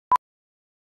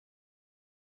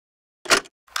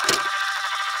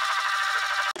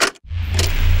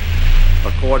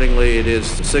Accordingly, it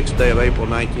is the 6th day of April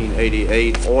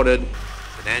 1988 ordered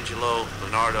that Angelo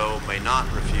Leonardo may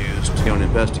not refuse on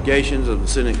investigations of the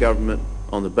Senate government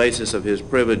on the basis of his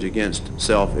privilege against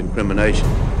self-incrimination.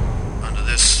 Under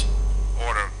this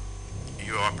order,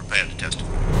 you are prepared to testify?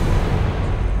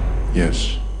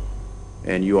 Yes.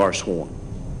 And you are sworn?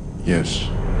 Yes.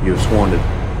 You have sworn to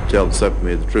tell the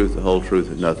subcommittee the truth, the whole truth,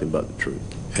 and nothing but the truth?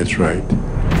 That's right.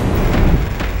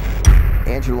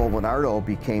 Angelo Leonardo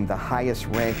became the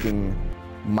highest-ranking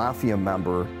mafia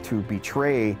member to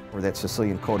betray that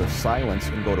Sicilian code of silence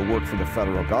and go to work for the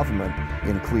federal government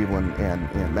in Cleveland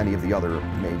and in many of the other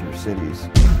major cities.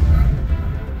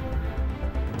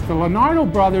 The Leonardo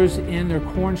brothers in their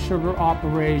corn sugar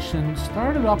operation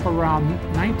started up around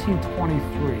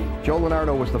 1923. Joe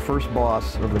Leonardo was the first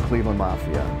boss of the Cleveland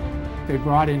Mafia. They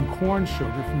brought in corn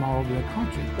sugar from all over the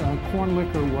country. Corn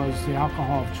liquor was the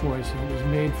alcohol of choice, and it was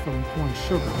made from corn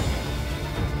sugar.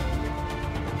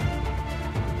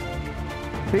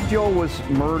 Big Joe was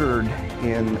murdered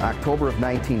in October of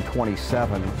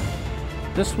 1927.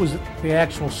 This was the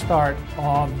actual start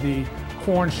of the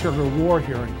corn sugar war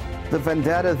here. The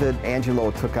vendetta that Angelo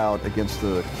took out against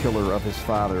the killer of his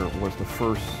father was the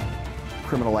first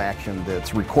criminal action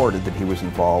that's recorded that he was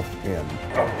involved in.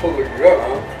 I pulled the gun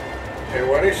out, and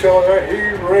when he saw that, he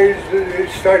raised it,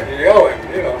 he started yelling,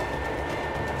 you know.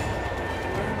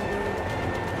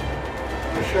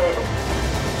 I shot him.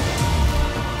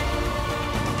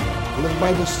 Live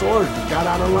by the sword. You got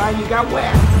out of line, you got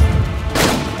whacked.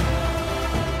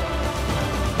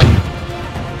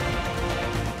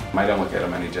 I don't look at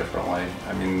him any differently.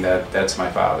 I mean, that's my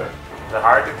father. Is it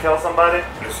hard to kill somebody?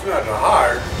 It's not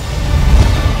hard.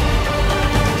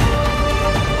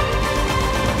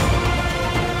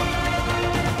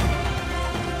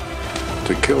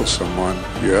 To kill someone,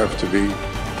 you have to be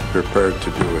prepared to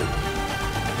do it.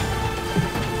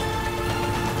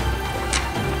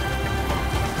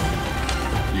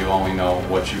 You only know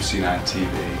what you've seen on TV.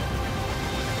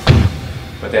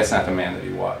 But that's not the man that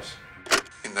he was.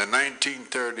 In the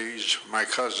 1930s, my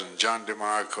cousin John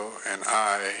DeMarco and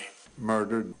I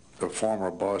murdered the former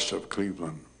boss of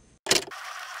Cleveland.